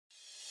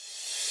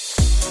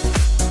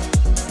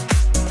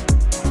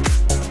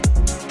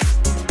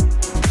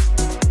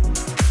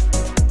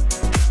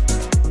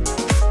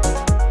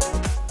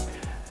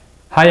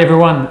Hi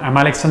everyone, I'm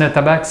Alexander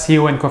Tabak,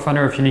 CEO and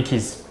co-founder of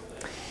Unikeys.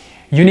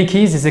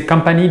 Unikeys is a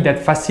company that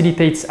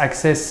facilitates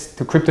access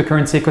to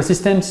cryptocurrency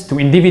ecosystems to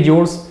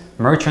individuals,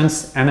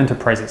 merchants, and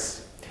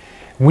enterprises.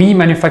 We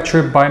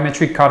manufacture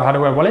biometric card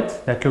hardware wallets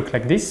that look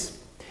like this,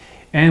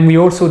 and we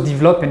also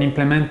develop and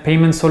implement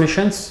payment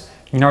solutions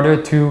in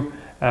order to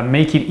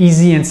make it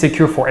easy and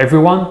secure for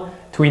everyone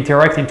to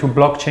interact into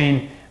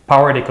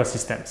blockchain-powered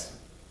ecosystems.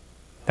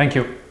 Thank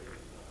you.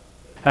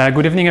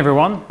 Good evening,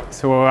 everyone.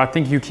 So I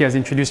think Ukey has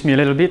introduced me a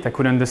little bit. I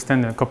could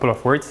understand a couple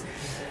of words.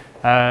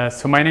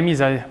 So my name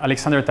is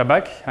Alexander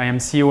Tabak. I am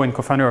CEO and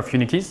co-founder of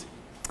Unikeys.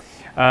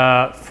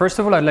 First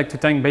of all, I'd like to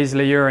thank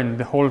BaseLayer and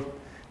the whole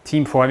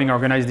team for having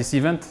organized this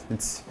event.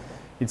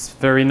 It's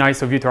very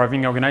nice of you to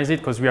having organized it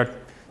because we are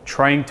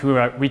trying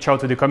to reach out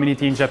to the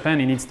community in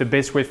Japan, and it's the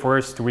best way for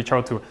us to reach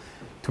out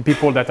to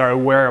people that are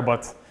aware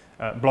about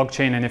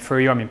blockchain and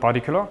Ethereum in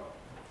particular.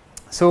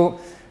 So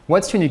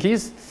what's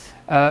Unikeys?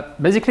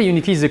 Basically,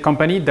 Unikeys is a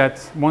company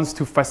that wants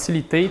to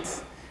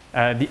facilitate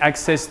the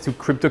access to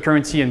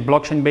cryptocurrency and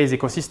blockchain-based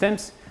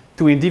ecosystems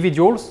to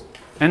individuals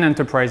and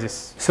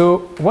enterprises. So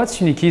what's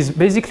Unikeys?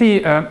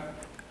 Basically,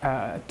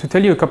 to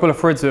tell you a couple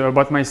of words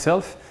about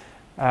myself,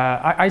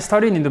 I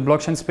started in the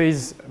blockchain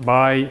space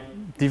by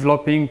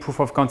developing proof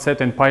of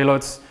concept and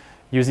pilots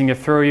using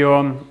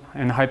Ethereum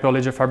and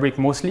Hyperledger Fabric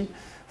mostly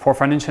for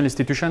financial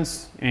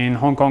institutions in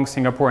Hong Kong,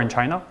 Singapore, and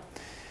China.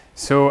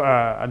 So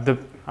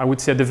I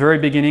would say at the very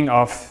beginning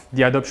of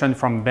the adoption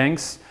from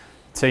banks,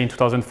 say in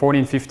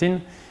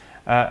 2014-15,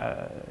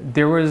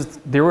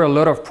 there were a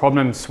lot of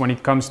problems when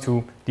it comes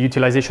to the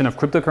utilization of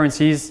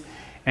cryptocurrencies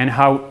and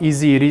how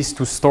easy it is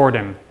to store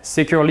them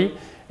securely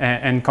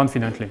and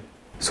confidently.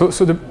 So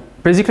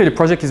basically the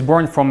project is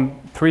born from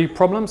three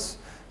problems: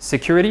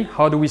 security,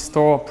 how do we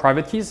store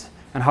private keys,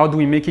 and how do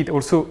we make it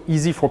also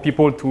easy for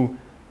people to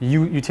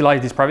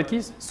utilize these private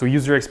keys, so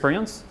user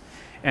experience.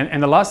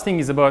 And the last thing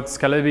is about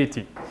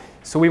scalability.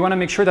 So we want to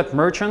make sure that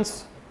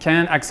merchants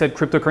can accept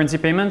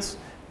cryptocurrency payments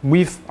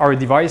with our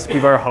device,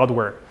 with our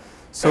hardware.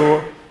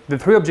 So the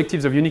three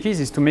objectives of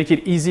Unikeys is to make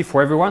it easy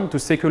for everyone to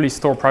securely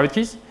store private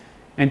keys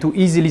and to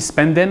easily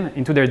spend them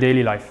into their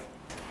daily life.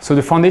 So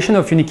the foundation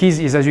of Unikeys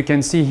is, as you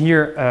can see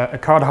here, a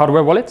card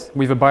hardware wallet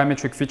with a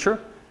biometric feature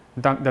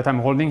that I'm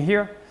holding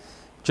here.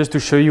 Just to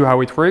show you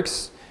how it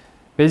works.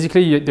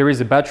 Basically, there is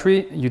a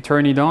battery, you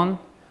turn it on,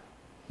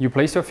 you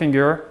place your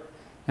finger,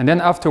 and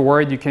then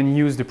afterward, you can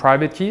use the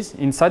private keys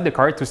inside the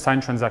card to sign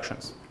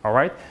transactions, all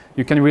right?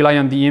 You can rely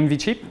on the EMV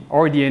chip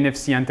or the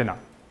NFC antenna,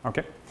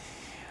 okay?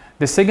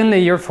 The second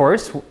layer for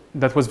us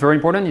that was very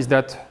important is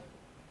that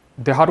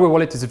the hardware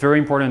wallet is a very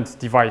important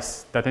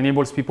device that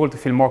enables people to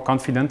feel more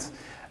confident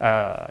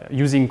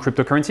using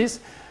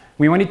cryptocurrencies.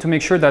 We wanted to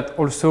make sure that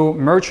also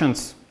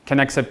merchants can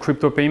accept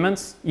crypto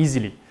payments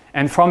easily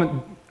and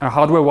from a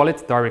hardware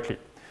wallet directly.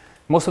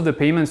 Most of the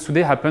payments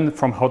today happen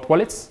from hot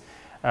wallets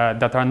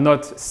that are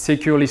not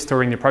securely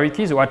storing the private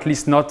keys, or at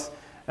least not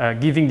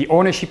giving the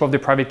ownership of the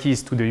private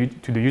keys to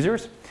the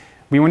users.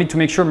 We wanted to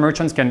make sure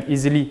merchants can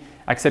easily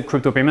accept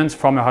crypto payments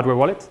from a hardware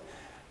wallet.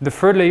 The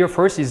third layer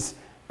first is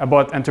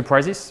about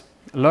enterprises.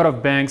 A lot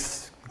of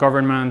banks,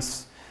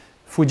 governments,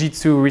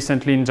 Fujitsu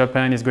recently in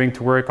Japan is going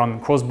to work on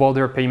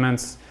cross-border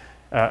payments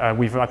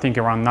with I think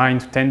around 9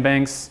 to 10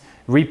 banks.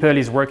 Ripple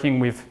is working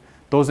with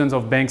dozens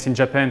of banks in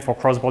Japan for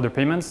cross-border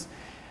payments.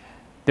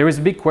 There is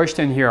a big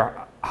question here.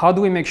 How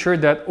do we make sure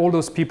that all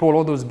those people,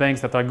 all those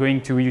banks that are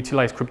going to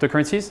utilize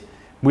cryptocurrencies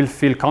will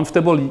feel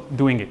comfortable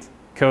doing it?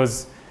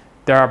 Because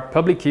there are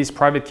public keys,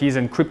 private keys,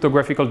 and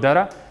cryptographical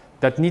data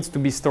that needs to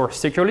be stored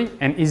securely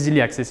and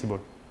easily accessible.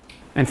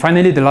 And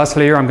finally, the last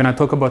layer I'm going to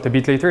talk about a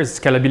bit later is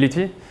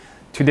scalability.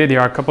 Today, there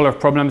are a couple of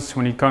problems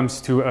when it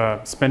comes to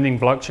spending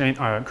blockchain,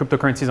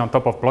 cryptocurrencies on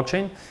top of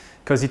blockchain,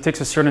 because it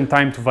takes a certain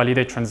time to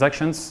validate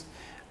transactions.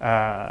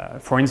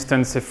 For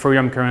instance,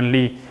 Ethereum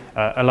currently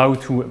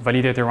allowed to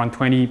validate around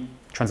 20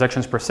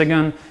 transactions per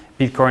second,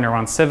 Bitcoin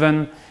around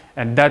 7,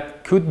 and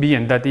that could be,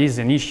 and that is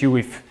an issue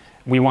if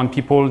we want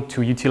people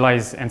to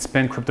utilize and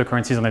spend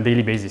cryptocurrencies on a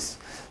daily basis.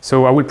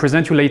 So I will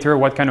present you later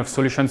what kind of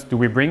solutions do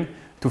we bring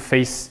to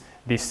face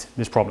these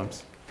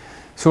problems.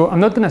 So I'm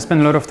not going to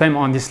spend a lot of time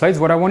on these slides.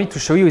 What I wanted to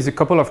show you is a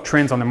couple of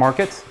trends on the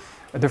market.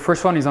 The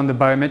first one is on the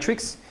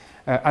biometrics.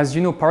 As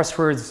you know,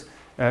 passwords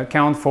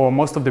account for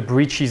most of the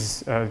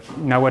breaches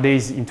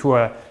nowadays into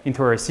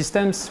our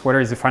systems, whether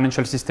it's the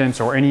financial systems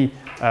or any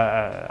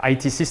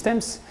IT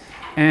systems.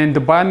 And the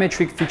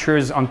biometric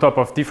features on top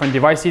of different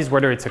devices,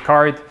 whether it's a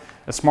card,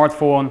 a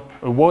smartphone,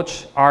 a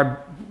watch,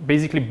 are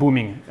basically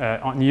booming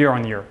on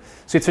year.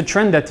 So it's a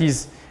trend that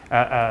is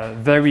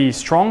very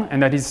strong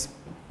and that is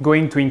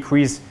going to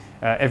increase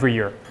every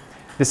year.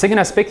 The second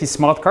aspect is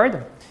smart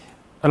card.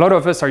 A lot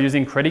of us are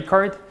using credit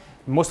card.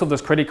 Most of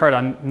those credit cards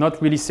are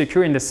not really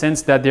secure in the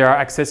sense that they are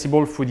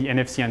accessible through the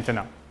NFC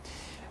antenna.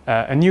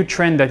 A new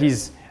trend that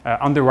is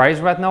on the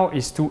rise right now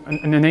is to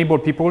enable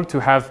people to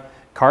have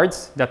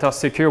cards that are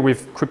secure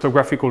with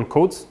cryptographical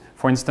codes,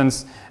 for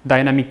instance,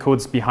 dynamic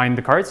codes behind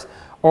the cards,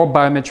 or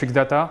biometric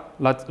data,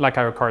 like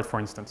our card, for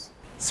instance.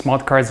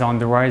 smart cards are on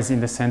the rise in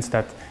the sense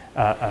that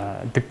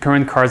the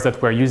current cards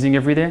that we're using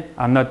every day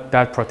are not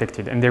that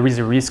protected, and there is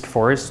a risk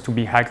for us to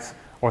be hacked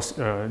or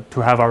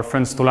to have our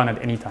funds stolen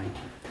at any time.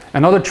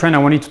 Another trend I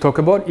wanted to talk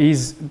about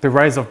is the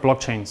rise of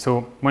blockchain.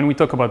 So when we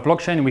talk about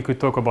blockchain, we could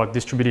talk about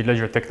distributed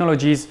ledger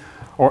technologies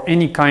or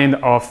any kind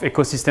of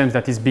ecosystems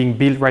that is being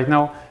built right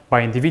now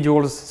by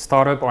individuals,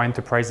 startups, or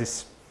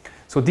enterprises.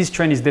 So this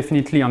trend is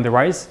definitely on the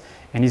rise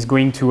and is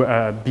going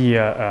to be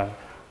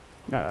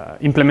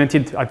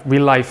implemented at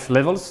real life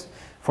levels.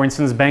 For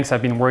instance, banks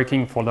have been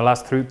working for the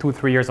last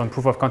 2-3 years on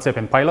proof of concept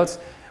and pilots.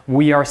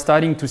 We are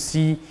starting to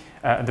see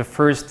the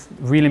first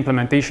real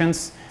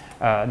implementations.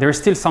 There are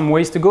still some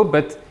ways to go,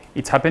 but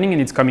it's happening and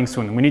it's coming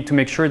soon. We need to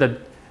make sure that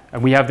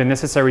we have the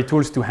necessary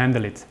tools to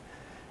handle it.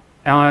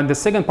 The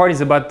second part is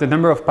about the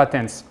number of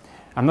patents.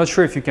 I'm not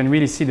sure if you can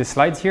really see the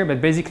slides here,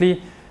 but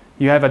basically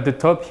you have at the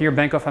top here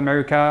Bank of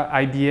America,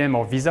 IBM,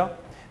 or Visa.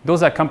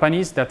 Those are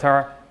companies that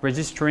are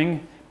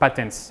registering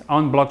patents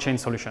on blockchain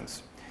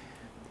solutions.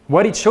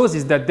 What it shows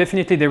is that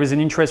definitely there is an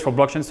interest for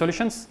blockchain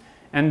solutions,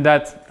 and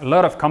that a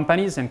lot of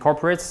companies and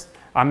corporates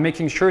are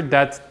making sure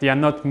that they are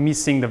not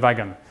missing the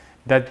wagon,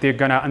 that they're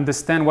going to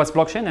understand what's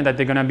blockchain and that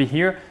they're going to be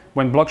here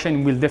when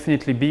blockchain will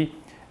definitely be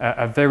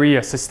a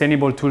very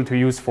sustainable tool to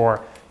use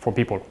for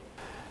people.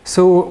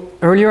 So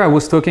earlier I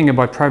was talking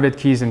about private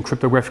keys and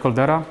cryptographical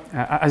data.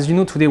 As you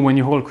know, today when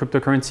you hold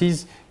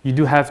cryptocurrencies, you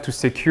do have to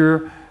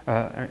secure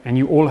and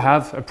you all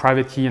have a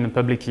private key and a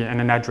public key and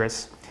an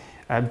address.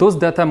 Those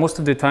data, most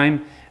of the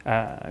time,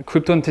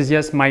 crypto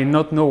enthusiasts might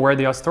not know where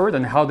they are stored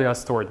and how they are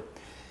stored.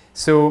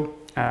 So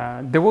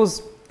there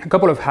was a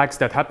couple of hacks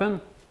that happened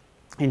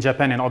in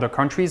Japan and other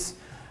countries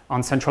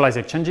on centralized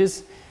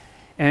exchanges.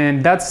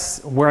 And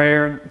that's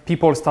where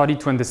people started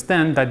to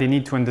understand that they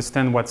need to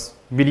understand what's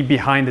really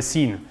behind the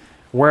scene.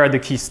 Where are the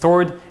keys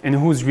stored and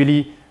who's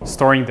really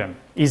storing them?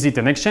 Is it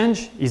an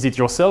exchange? Is it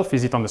yourself?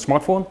 Is it on the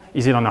smartphone?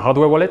 Is it on a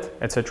hardware wallet,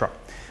 etc.?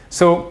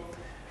 So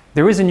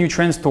there is a new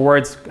trend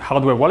towards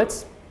hardware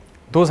wallets.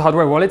 Those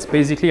hardware wallets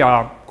basically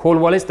are cold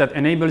wallets that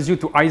enables you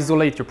to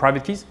isolate your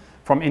private keys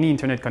from any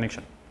internet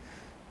connection.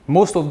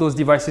 Most of those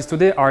devices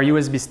today are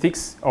USB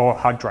sticks or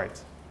hard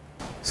drives.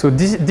 So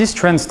this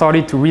trend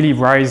started to really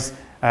rise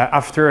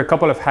after a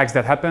couple of hacks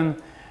that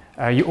happened.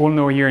 You all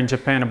know here in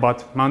Japan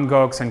about Mt.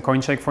 Gox and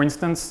CoinCheck, for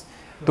instance.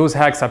 Those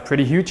hacks are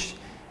pretty huge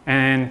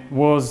and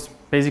was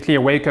basically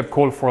a wake-up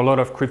call for a lot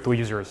of crypto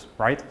users,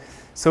 right?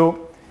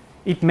 So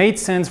it made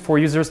sense for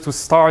users to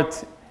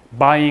start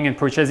buying and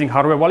purchasing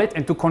hardware wallet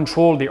and to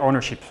control their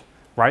ownership,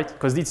 right?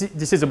 Because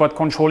this is about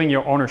controlling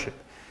your ownership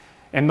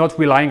and not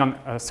relying on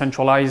a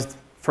centralized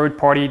third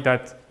party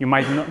that you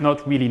might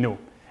not really know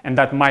and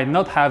that might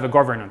not have a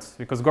governance,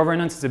 because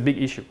governance is a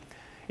big issue.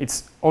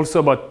 It's also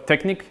about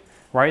technique,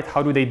 right?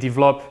 How do they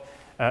develop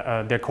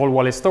their cold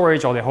wallet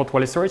storage or their hot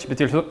wallet storage, but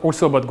it's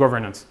also about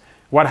governance.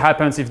 What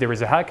happens if there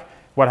is a hack?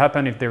 What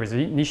happens if there is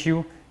an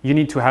issue? You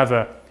need to have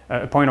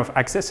a point of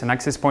access, an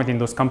access point in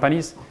those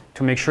companies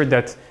to make sure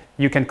that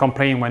you can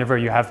complain whenever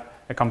you have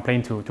a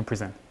complaint to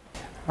present.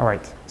 All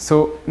right,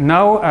 so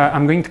now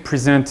I'm going to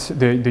present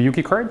the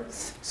Ukey card.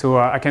 So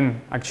I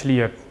can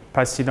actually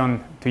pass it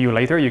on to you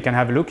later. You can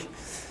have a look.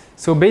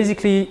 So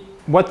basically,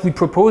 what we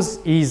propose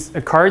is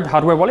a card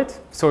hardware wallet.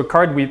 So a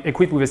card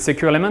equipped with a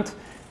secure element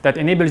that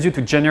enables you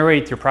to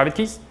generate your private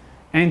keys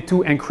and to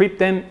encrypt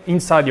them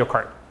inside your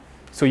card.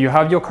 So you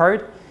have your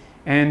card,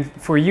 and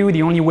for you,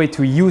 the only way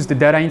to use the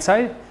data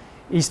inside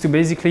is to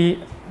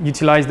basically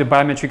utilize the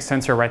biometric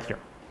sensor right here,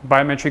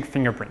 biometric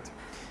fingerprint.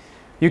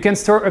 You can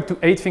store up to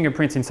 8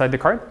 fingerprints inside the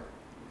card,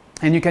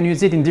 and you can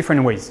use it in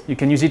different ways. You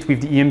can use it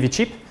with the EMV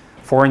chip,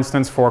 for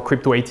instance, for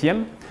crypto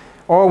ATM,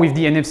 or with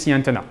the NFC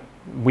antenna,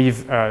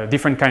 with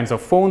different kinds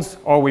of phones,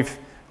 or with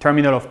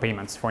terminal of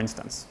payments, for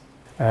instance.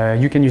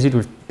 You can use it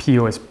with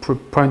POS,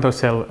 point of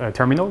sale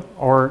terminal,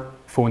 or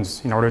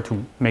phones in order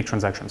to make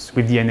transactions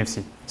with the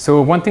NFC.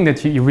 So one thing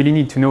that you really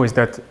need to know is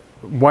that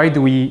why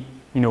do we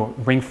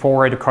bring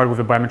forward a card with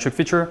a biometric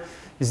feature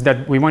is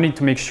that we wanted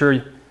to make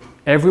sure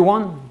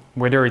everyone,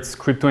 whether it's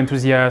crypto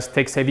enthusiasts,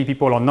 tech-savvy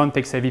people, or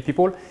non-tech-savvy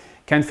people,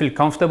 can feel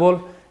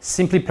comfortable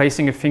simply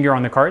placing a finger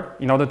on the card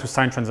in order to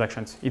sign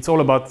transactions. It's all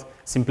about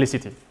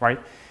simplicity, right?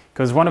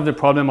 Because one of the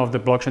problems of the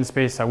blockchain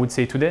space, I would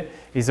say today,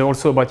 is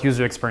also about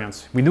user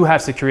experience. We do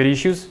have security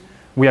issues.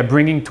 We are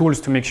bringing tools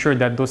to make sure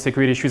that those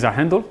security issues are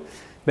handled.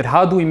 But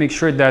how do we make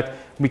sure that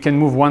we can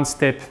move one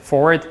step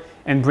forward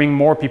and bring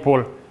more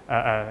people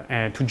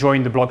to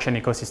join the blockchain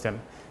ecosystem?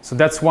 So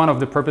that's one of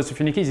the purpose of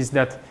Unikeys, is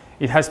that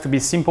it has to be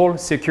simple,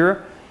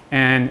 secure,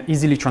 and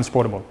easily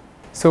transportable.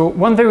 So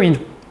one very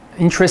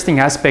interesting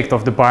aspect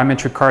of the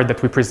biometric card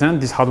that we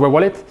present, this hardware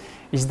wallet,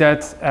 is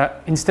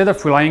that instead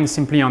of relying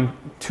simply on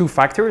 2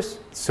 factors,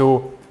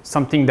 so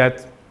something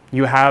that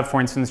you have, for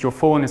instance, your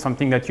phone, and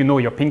something that you know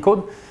your PIN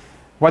code,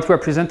 what we're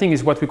presenting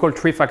is what we call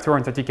 3-factor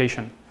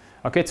authentication.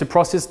 Okay, it's a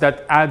process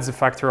that adds a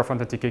factor of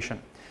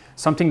authentication.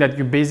 Something that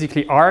you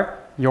basically are,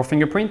 your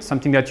fingerprint,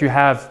 something that you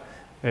have,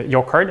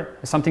 your card,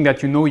 something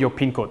that you know your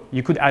PIN code.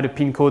 You could add a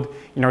PIN code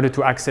in order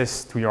to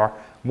access to your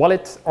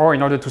wallet or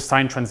in order to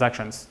sign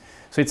transactions.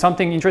 So it's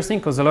something interesting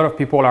because a lot of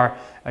people are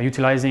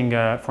utilizing,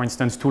 for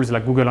instance, tools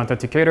like Google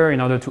Authenticator in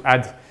order to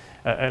add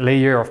a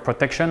layer of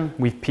protection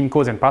with PIN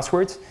codes and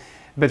passwords.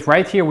 But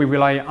right here, we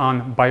rely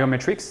on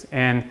biometrics,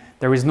 and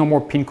there is no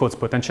more PIN codes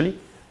potentially.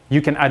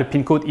 You can add a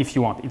PIN code if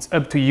you want. It's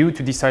up to you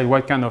to decide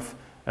what kind of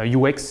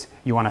UX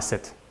you want to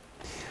set.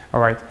 All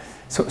right.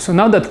 So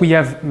now that we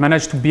have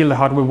managed to build a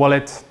hardware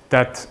wallet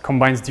that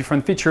combines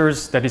different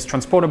features, that is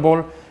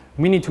transportable,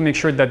 we need to make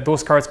sure that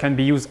those cards can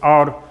be used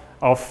out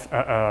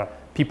of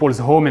people's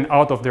home and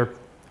out of their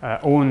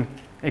own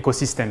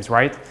ecosystems,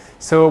 right?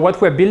 So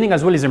what we're building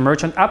as well is a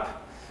merchant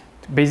app,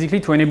 basically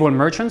to enable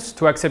merchants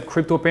to accept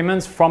crypto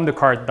payments from the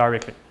card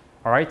directly.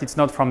 All right, it's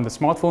not from the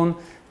smartphone,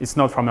 it's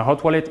not from a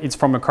hot wallet, it's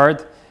from a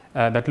card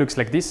that looks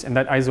like this and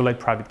that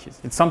isolates private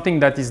keys. It's something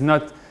that is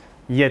not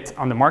yet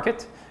on the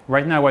market.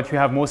 Right now, what you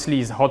have mostly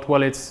is hot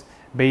wallets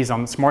based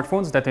on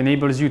smartphones that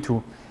enables you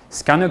to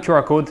scan a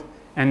QR code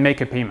and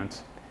make a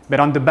payment. But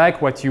on the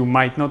back, what you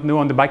might not know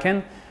on the back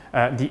end,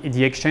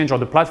 the exchange or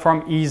the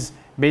platform is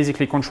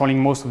basically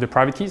controlling most of the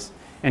private keys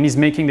and is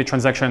making the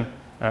transaction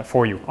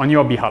for you on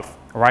your behalf,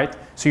 right?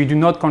 So you do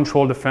not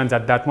control the funds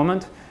at that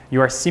moment. You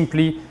are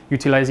simply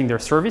utilizing their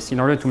service in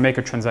order to make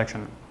a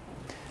transaction,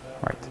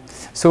 right?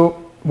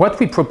 So what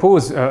we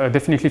propose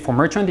definitely for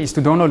merchant is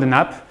to download an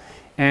app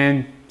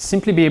and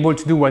simply be able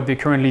to do what they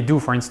currently do,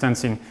 for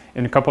instance, in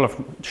a couple of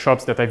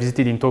shops that I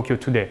visited in Tokyo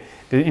today.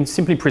 They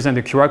simply present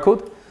a QR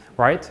code,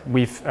 right,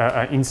 with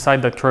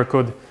inside that QR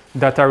code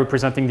data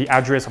representing the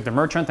address of the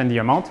merchant and the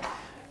amount.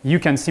 You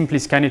can simply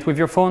scan it with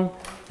your phone,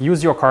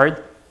 use your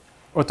card,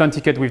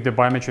 authenticate with the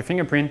biometric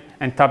fingerprint,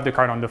 and tap the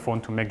card on the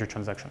phone to make the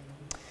transaction.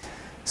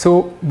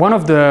 So one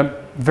of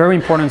the very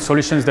important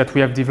solutions that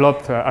we have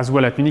developed as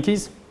well at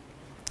Unikeys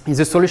is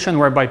a solution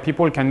whereby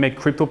people can make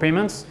crypto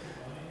payments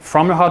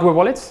from the hardware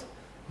wallets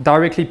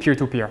directly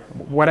peer-to-peer.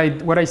 What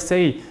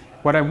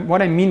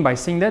I mean by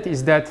saying that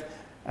is that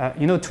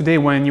today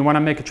when you want to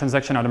make a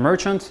transaction at a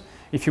merchant,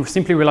 if you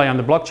simply rely on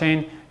the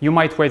blockchain, you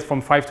might wait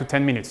from 5 to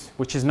 10 minutes,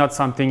 which is not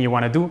something you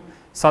want to do,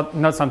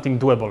 not something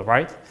doable,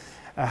 right?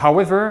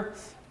 However,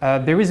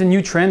 there is a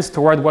new trend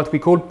toward what we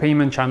call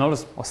payment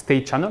channels or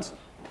state channels.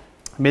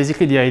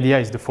 Basically, the idea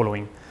is the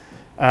following.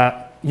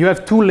 You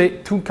have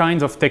two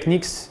kinds of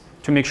techniques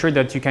to make sure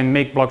that you can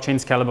make blockchain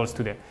scalable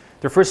today.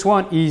 The first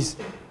one is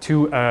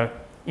to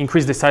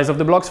increase the size of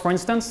the blocks, for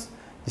instance.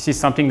 This is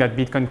something that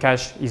Bitcoin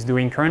Cash is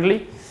doing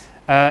currently.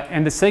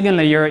 And the second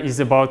layer is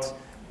about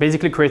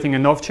basically creating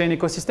an off-chain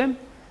ecosystem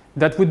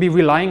that would be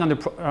relying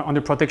on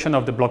the protection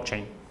of the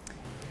blockchain.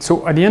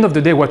 So at the end of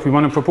the day, what we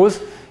want to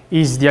propose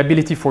is the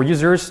ability for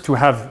users to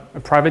have a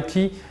private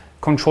key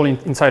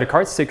controlled inside a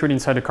card, secured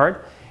inside a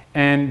card,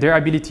 and their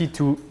ability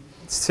to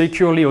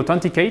securely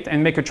authenticate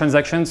and make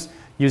transactions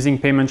using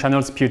payment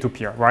channels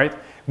peer-to-peer, right?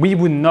 We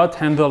would not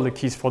handle the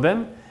keys for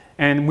them,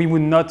 and we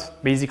would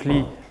not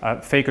basically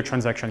fake a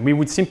transaction. We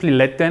would simply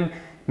let them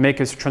make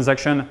a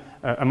transaction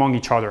among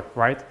each other,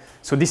 right?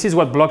 So this is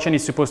what blockchain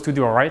is supposed to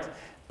do, all right?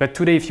 But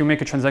today, if you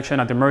make a transaction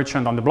at the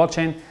merchant on the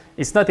blockchain,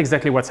 it's not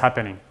exactly what's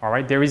happening, all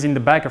right? There is in the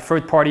back a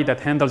third party that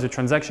handles the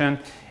transaction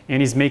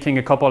and is making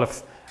a couple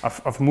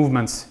of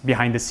movements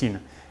behind the scene.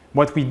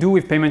 What we do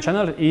with payment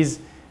channel is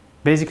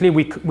basically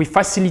we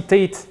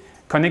facilitate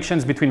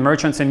connections between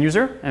merchants and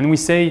user, and we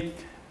say,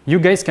 you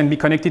guys can be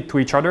connected to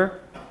each other,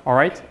 all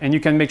right? And you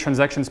can make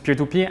transactions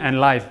peer-to-peer and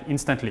live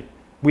instantly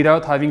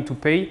without having to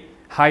pay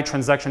high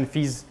transaction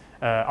fees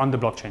on the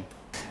blockchain.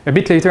 A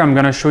bit later, I'm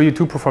going to show you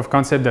two proof of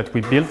concept that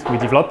we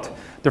developed.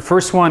 The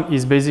first one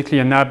is basically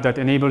an app that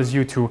enables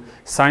you to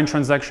sign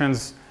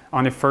transactions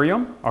on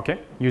Ethereum, okay,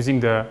 using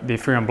the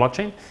Ethereum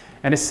blockchain.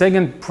 And the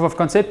second proof of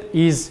concept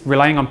is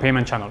relying on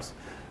payment channels,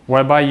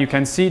 whereby you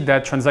can see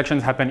that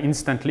transactions happen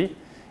instantly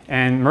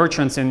and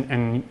merchants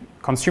and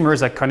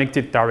consumers are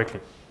connected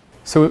directly.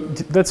 So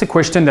that's a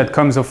question that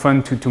comes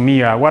often to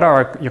me. What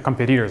are your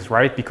competitors,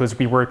 right? Because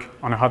we work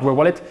on a hardware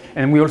wallet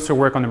and we also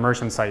work on the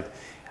merchant side.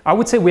 I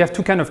would say we have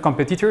two kinds of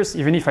competitors,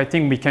 even if I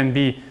think we can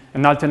be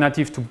an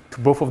alternative to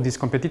both of these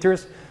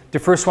competitors. The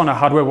first one are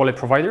hardware wallet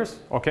providers,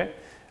 okay?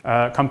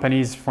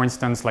 Companies, for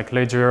instance, like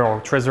Ledger or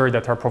Trezor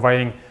that are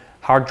providing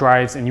hard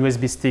drives and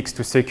USB sticks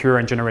to secure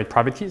and generate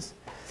private keys.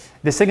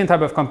 The second type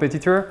of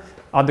competitor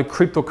are the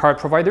crypto card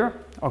provider,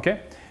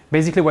 okay?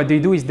 Basically what they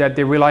do is that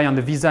they rely on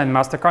the Visa and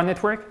MasterCard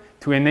network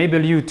to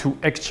enable you to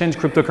exchange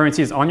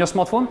cryptocurrencies on your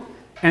smartphone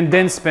and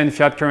then spend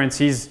fiat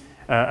currencies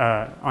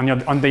on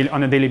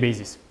a daily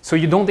basis. So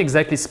you don't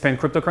exactly spend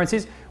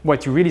cryptocurrencies.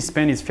 What you really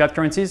spend is fiat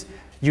currencies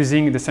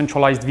using the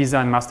centralized Visa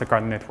and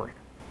MasterCard network.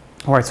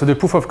 All right, so the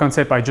proof of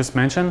concept I just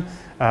mentioned,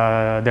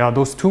 there are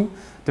those two.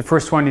 The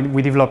first one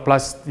we developed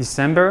last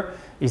December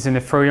is an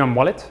Ethereum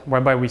wallet,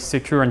 whereby we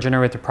secure and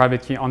generate a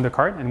private key on the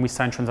card and we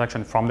sign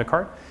transaction from the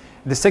card.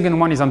 The second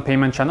one is on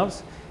payment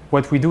channels.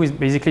 What we do is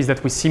basically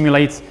that we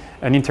simulate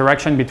an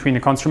interaction between a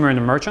consumer and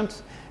a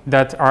merchant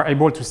that are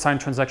able to sign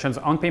transactions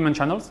on payment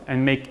channels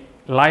and make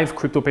live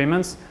crypto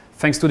payments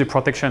thanks to the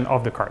protection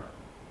of the card.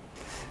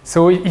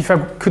 So if I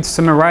could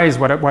summarize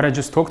what I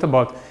just talked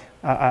about,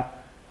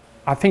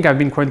 I think I've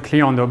been quite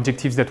clear on the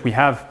objectives that we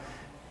have.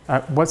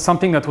 What's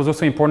something that was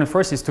also important for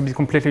us is to be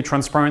completely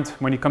transparent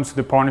when it comes to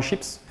the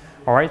partnerships.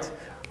 All right,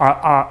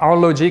 our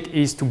logic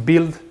is to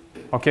build.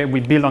 Okay, we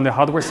build on the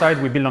hardware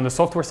side, we build on the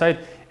software side,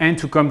 and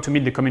to come to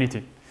meet the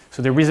community.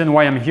 So the reason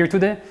why I'm here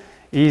today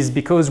is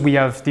because we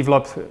have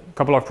developed a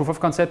couple of proof of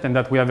concept and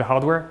that we have the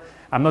hardware.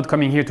 I'm not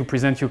coming here to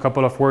present you a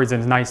couple of words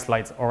and nice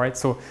slides. All right,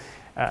 so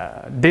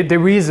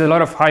there is a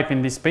lot of hype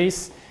in this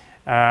space.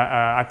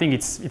 I think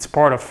it's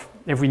part of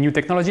every new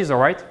technologies. All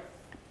right,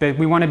 but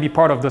we want to be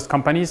part of those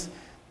companies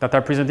that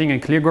are presenting a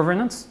clear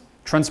governance,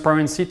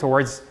 transparency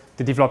towards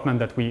the development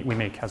that we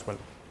make as well.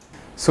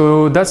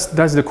 So that's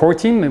the core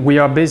team. We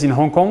are based in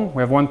Hong Kong.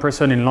 We have one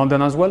person in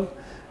London as well.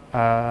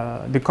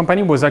 The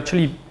company was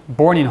actually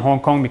born in Hong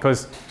Kong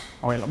because,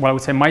 well, I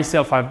would say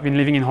myself, I've been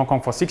living in Hong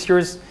Kong for 6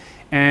 years,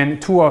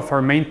 and two of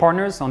our main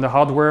partners on the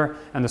hardware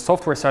and the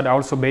software side are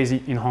also based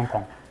in Hong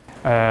Kong.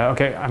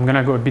 Okay, I'm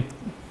gonna go a bit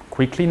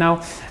quickly now.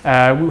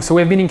 So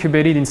we've been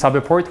incubated in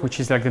Cyberport,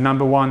 which is like the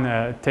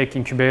 #1 tech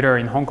incubator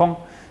in Hong Kong.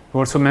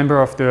 We're also a member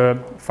of the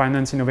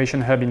Finance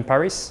Innovation Hub in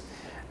Paris.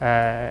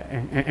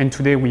 And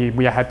today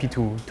we are happy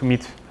to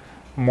meet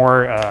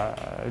more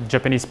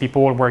Japanese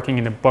people working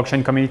in the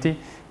blockchain community,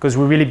 because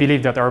we really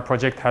believe that our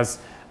project has,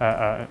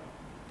 I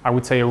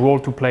would say, a role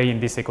to play in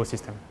this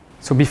ecosystem.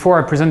 So before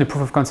I present the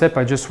proof of concept,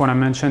 I just want to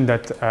mention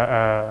that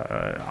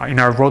in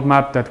our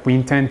roadmap that we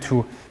intend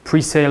to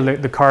pre-sale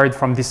the card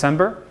from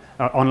December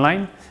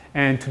online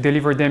and to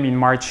deliver them in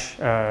March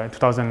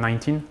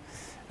 2019.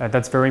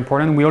 That's very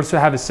important. We also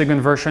have a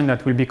second version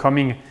that will be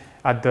coming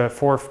at the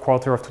fourth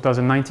quarter of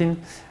 2019,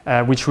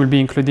 which will be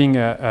including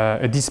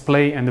a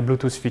display and a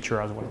Bluetooth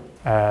feature as well.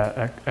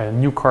 A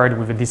new card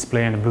with a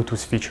display and a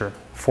Bluetooth feature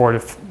for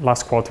the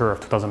last quarter of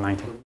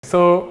 2019.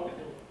 So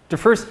the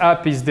first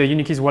app is the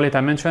Unikeys wallet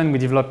I mentioned. We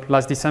developed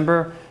last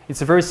December.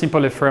 It's a very simple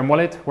Ethereum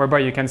wallet whereby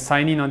you can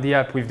sign in on the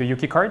app with the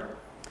Ukey card,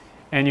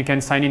 and you can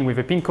sign in with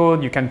a PIN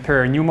code. You can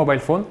pair a new mobile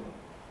phone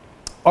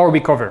or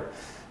recover.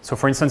 So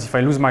for instance, if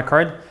I lose my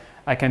card,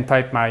 I can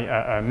type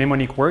my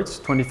mnemonic words,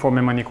 24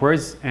 mnemonic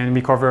words, and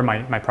recover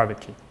my private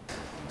key.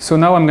 So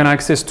now I'm going to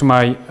access to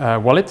my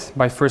wallet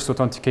by first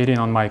authenticating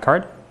on my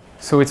card.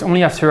 So it's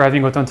only after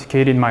having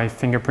authenticated my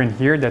fingerprint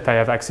here that I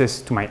have access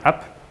to my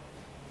app.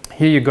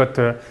 Here you got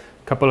a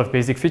couple of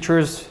basic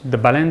features: the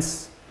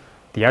balance,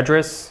 the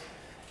address,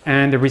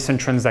 and the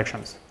recent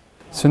transactions.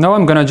 So now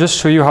I'm going to just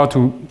show you how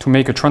to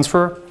make a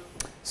transfer.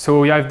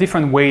 So you have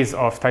different ways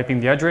of typing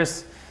the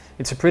address.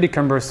 It's a pretty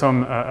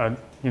cumbersome,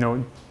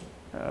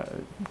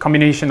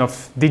 combination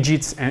of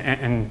digits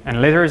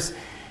and letters,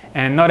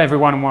 and not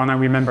everyone want to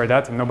remember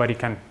that, and nobody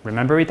can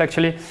remember it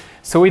actually.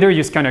 So either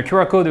you scan a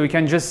QR code, or you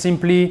can just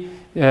simply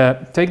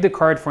take the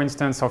card, for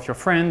instance, of your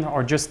friend,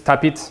 or just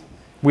tap it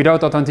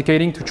without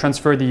authenticating to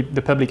transfer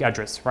the public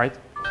address, right?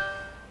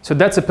 So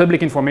that's a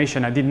public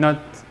information. I did not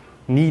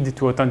need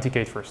to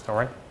authenticate first, all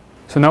right?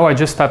 So now I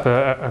just tap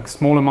a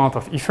small amount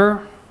of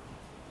Ether.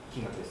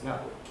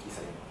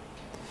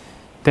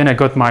 Then I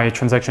got my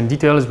transaction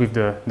details with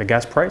the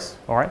gas price,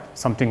 all right?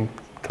 Something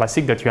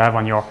classic that you have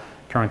on your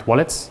current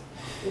wallets.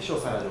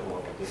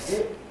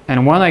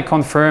 And when I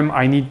confirm,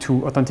 I need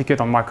to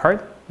authenticate on my card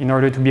in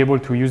order to be able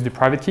to use the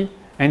private key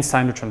and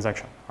sign the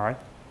transaction, all right?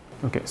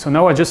 Okay, so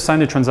now I just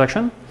signed the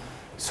transaction.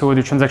 So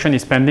the transaction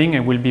is pending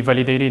and will be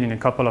validated in a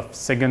couple of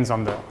seconds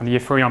on the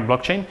Ethereum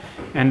blockchain,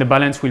 and the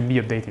balance will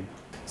be updated.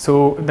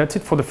 So that's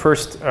it for the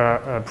first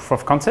proof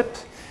of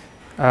concept.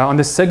 On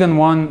the second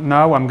one,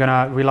 now I'm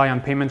gonna rely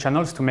on payment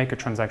channels to make a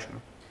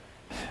transaction.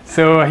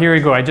 So here we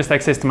go. I just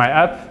accessed my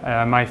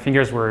app. My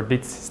fingers were a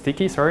bit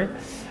sticky, sorry.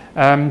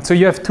 So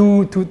you have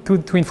two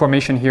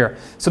information here.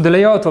 So the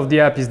layout of the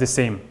app is the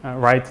same,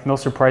 right? No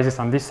surprises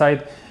on this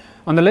side.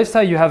 On the left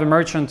side, you have a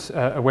merchant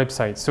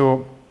website.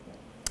 So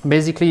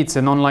basically, it's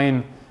an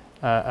online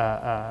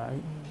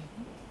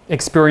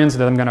experience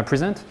that I'm gonna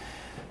present.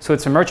 So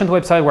it's a merchant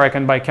website where I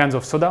can buy cans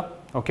of soda.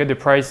 Okay, the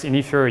price in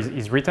Ether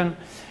is written.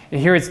 And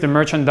here it's the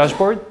merchant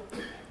dashboard,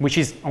 which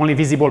is only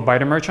visible by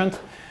the merchant,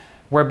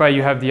 whereby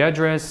you have the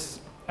address,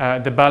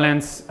 the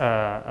balance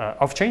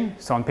off-chain,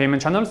 so on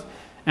payment channels,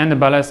 and the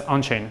balance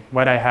on-chain,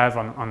 what I have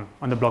on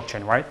the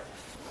blockchain, right?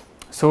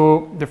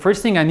 So the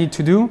first thing I need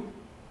to do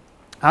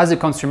as a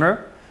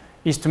consumer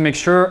is to make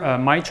sure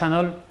my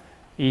channel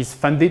is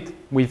funded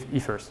with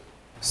Ethers.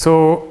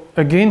 So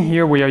again,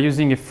 here we are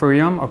using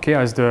Ethereum, okay,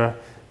 as the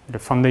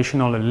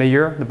foundational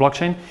layer, the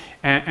blockchain.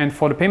 And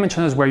for the payment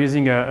channels, we're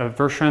using a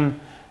version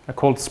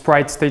called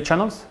Sprite state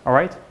channels, all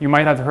right? You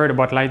might have heard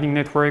about Lightning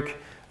Network,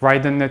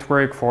 Raiden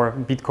Network for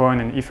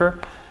Bitcoin and Ether.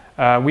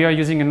 We are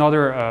using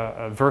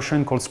another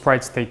version called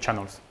Sprite state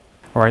channels,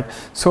 all right?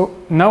 So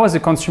now as a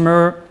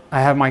consumer,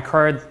 I have my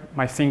card,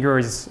 my finger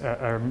is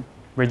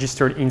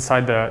registered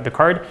inside the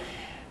card.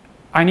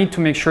 I need to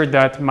make sure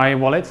that my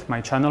wallet,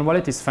 my channel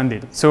wallet, is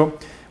funded. So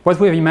what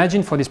we have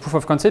imagined for this proof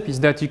of concept is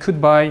that you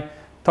could buy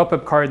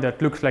top-up card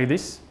that looks like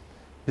this.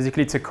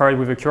 Basically, it's a card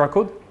with a QR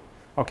code,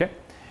 okay?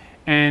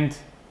 And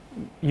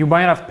you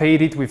might have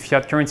paid it with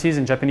fiat currencies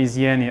in Japanese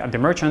yen at the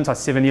merchants at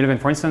 7-Eleven,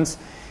 for instance.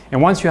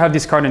 And once you have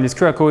this card and this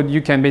QR code, you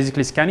can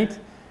basically scan it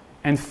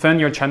and fund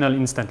your channel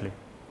instantly.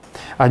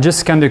 I just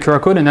scanned the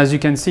QR code, and as you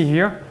can see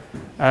here,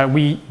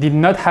 we did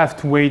not have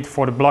to wait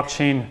for the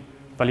blockchain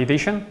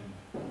validation.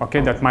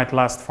 Okay, that might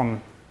last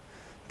from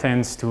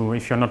tens to,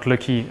 if you're not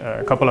lucky,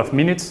 a couple of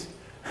minutes.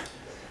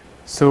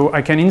 So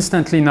I can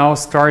instantly now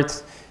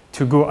start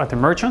to go at a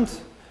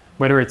merchant,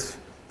 whether it's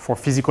for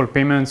physical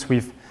payments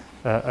with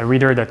a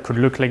reader that could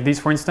look like this,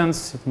 for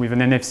instance, with an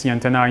NFC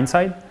antenna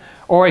inside,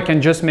 or I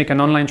can just make an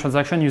online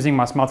transaction using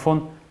my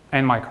smartphone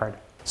and my card.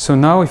 So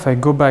now if I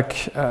go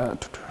back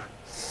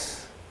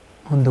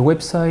on the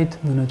website,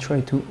 I'm going to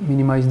try to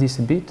minimize this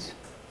a bit,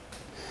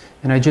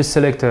 and I just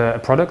select a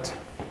product,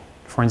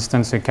 for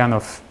instance, a can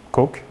of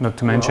Coke, not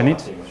to mention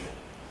it,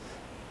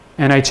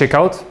 and I check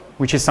out,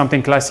 which is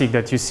something classic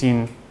that you see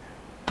in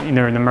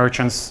the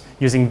merchants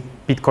using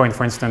Bitcoin,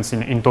 for instance,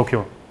 in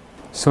Tokyo.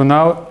 So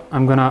now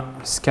I'm going to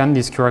scan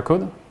this QR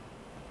code.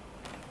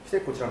 そし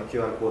てこちらの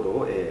QR コード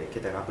を、携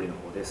帯のアプリの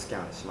方でスキャ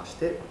ンしまし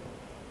て、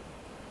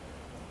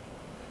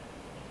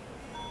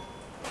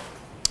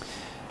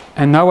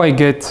 And now I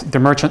get the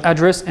merchant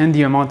address and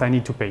the amount I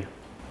need to pay.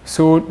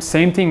 So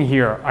same thing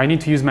here. I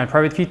need to use my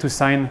private key to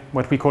sign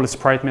what we call a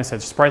sprite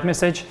message. Sprite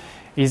message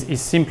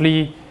is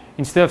simply,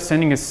 instead of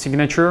sending a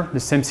signature, the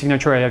same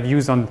signature I have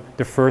used on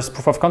the first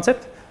proof of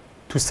concept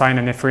to sign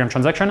an Ethereum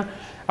transaction,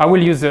 I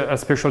will use a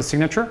special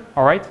signature,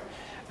 all right,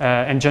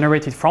 and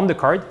generate it from the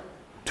card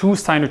to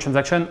sign a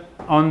transaction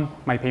on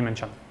my payment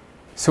channel.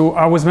 So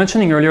I was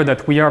mentioning earlier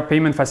that we are a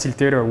payment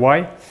facilitator.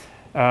 Why?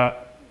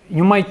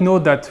 You might know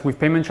that with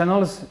payment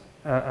channels,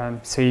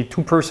 say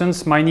two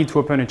persons might need to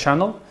open a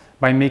channel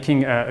by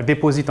making a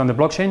deposit on the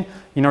blockchain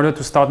in order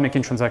to start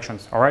making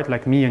transactions, all right,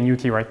 like me and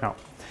Ukey right now.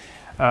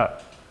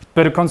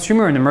 But a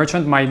consumer and a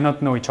merchant might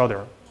not know each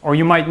other, or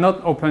you might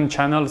not open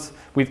channels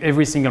with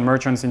every single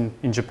merchant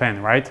in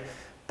Japan, right?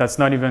 That's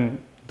not even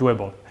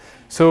doable.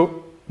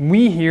 So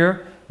we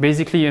here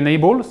basically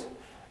enables,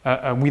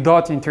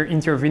 without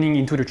intervening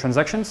into the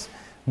transactions,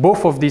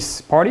 both of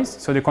these parties,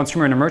 so the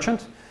consumer and the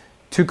merchant,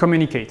 to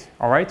communicate,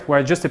 all right?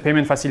 We're just a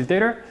payment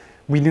facilitator.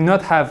 We do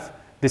not have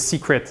the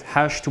secret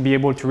hash to be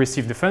able to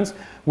receive the funds.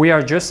 We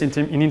are just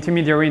an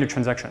intermediary in the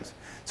transactions.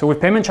 So with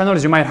payment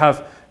channels, you might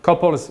have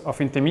couples of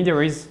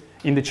intermediaries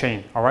in the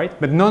chain, all right?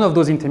 But none of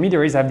those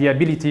intermediaries have the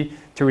ability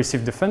to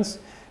receive the funds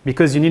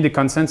because you need the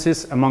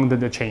consensus among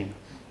the chain.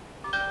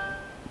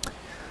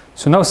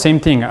 So now same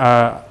thing.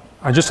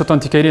 I just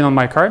authenticated on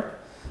my card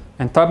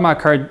and tap my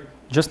card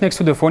just next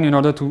to the phone in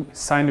order to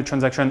sign the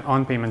transaction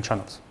on payment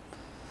channels.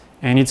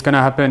 And it's going to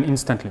happen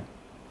instantly.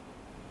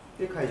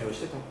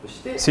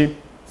 See?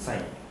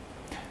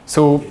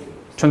 So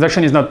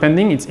transaction is not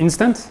pending, it's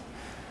instant.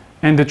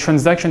 And the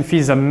transaction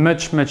fees are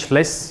much, much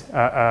less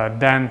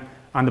than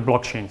on the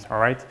blockchains, all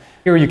right?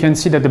 Here you can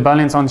see that the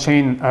balance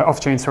off-chain has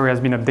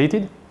been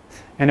updated,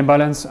 and the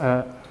balance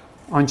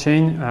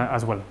on-chain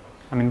as well.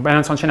 I mean,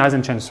 balance on-chain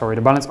hasn't changed, sorry.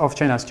 The balance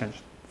off-chain has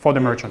changed for the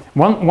merchant.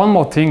 One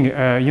more thing,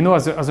 you know,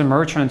 as a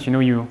merchant, you know,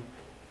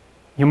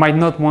 you might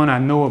not want to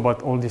know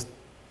about all this.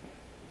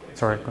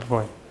 Sorry, go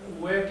ahead.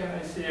 Where can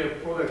I see a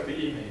product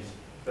image?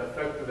 The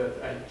fact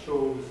that I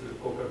chose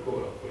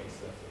Coca-Cola, for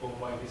instance, on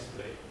my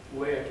display.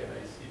 Where can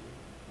I see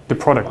the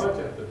product?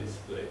 Merchant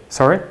display.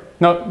 Sorry?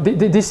 No,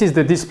 this is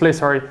the display,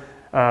 sorry,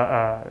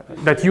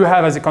 that you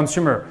have as a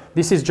consumer.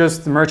 This is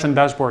just the merchant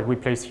dashboard we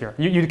place here.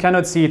 You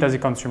cannot see it as a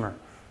consumer.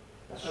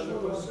 As a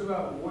consumer,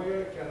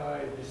 where can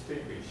I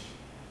distinguish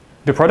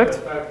the product? The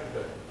fact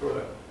that the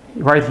product.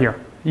 Right here.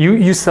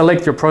 You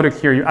select your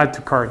product here, you add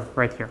to cart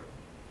right here.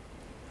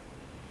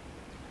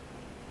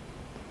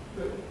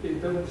 It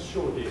doesn't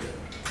show here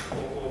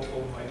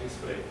on my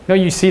display. No,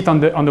 you see it on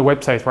the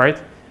website, right?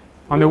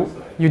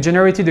 You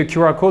generated a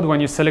QR code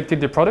when you selected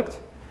the product,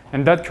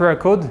 and that QR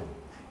code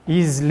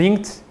is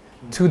linked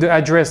to the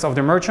address of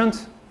the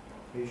merchant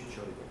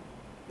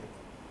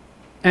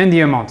and the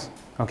amount,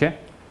 okay?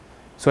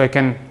 So I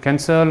can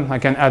cancel, I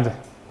can add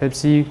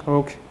Pepsi,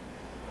 Coke,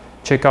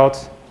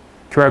 checkout.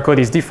 QR code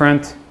is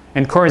different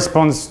and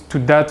corresponds to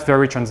that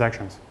very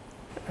transactions.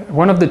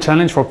 One of the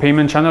challenge for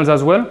payment channels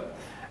as well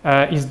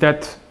is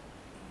that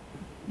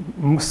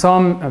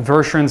some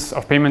versions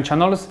of payment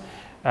channels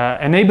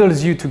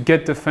enables you to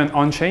get the fund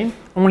on-chain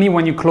only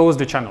when you close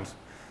the channels.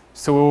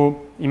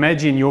 So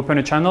imagine you open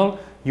a channel,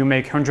 you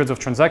make hundreds of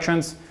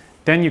transactions,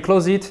 then you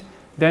close it,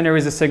 then there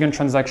is a second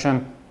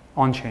transaction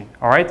on-chain,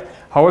 all right?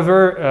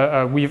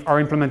 However, with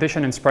our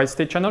implementation in Sprite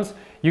State channels,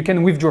 you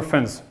can withdraw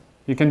funds.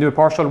 You can do a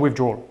partial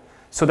withdrawal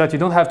so that you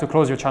don't have to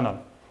close your channel.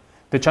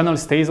 The channel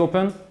stays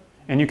open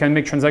and you can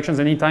make transactions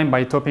anytime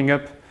by topping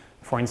up,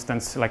 for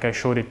instance, like I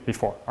showed it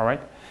before, all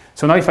right?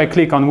 So now if I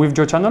click on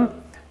withdraw channel,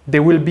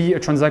 there will be a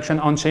transaction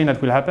on-chain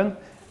that will happen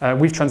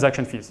with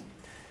transaction fees.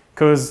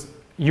 Because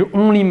you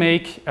only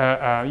make,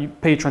 you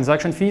pay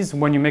transaction fees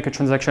when you make a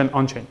transaction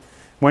on-chain.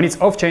 When it's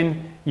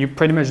off-chain, you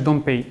pretty much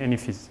don't pay any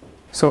fees.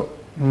 So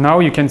now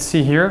you can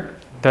see here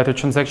that a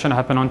transaction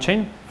happened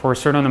on-chain for a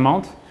certain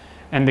amount,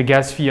 and the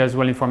gas fee as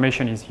well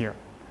information is here,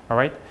 all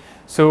right?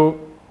 So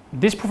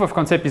this proof of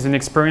concept is an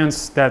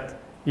experience that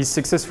is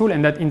successful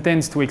and that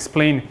intends to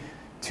explain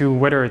to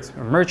whether it's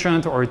a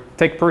merchant or a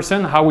tech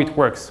person how it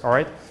works, all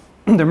right?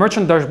 the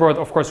merchant dashboard,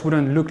 of course,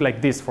 wouldn't look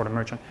like this for the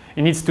merchant.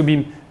 It needs to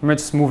be much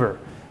smoother.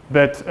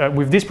 But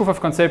with this proof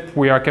of concept,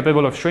 we are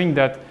capable of showing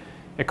that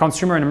a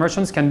consumer and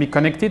merchants can be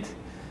connected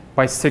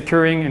by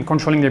securing and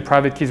controlling their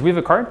private keys with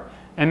a card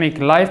and make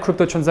live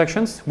crypto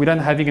transactions without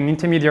having an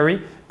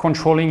intermediary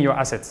controlling your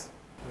assets.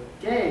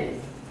 Okay.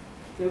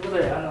 ということ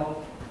で、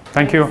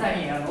Thank you.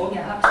 大き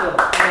な拍手をお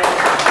願いし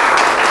ます。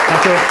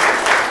Thank you.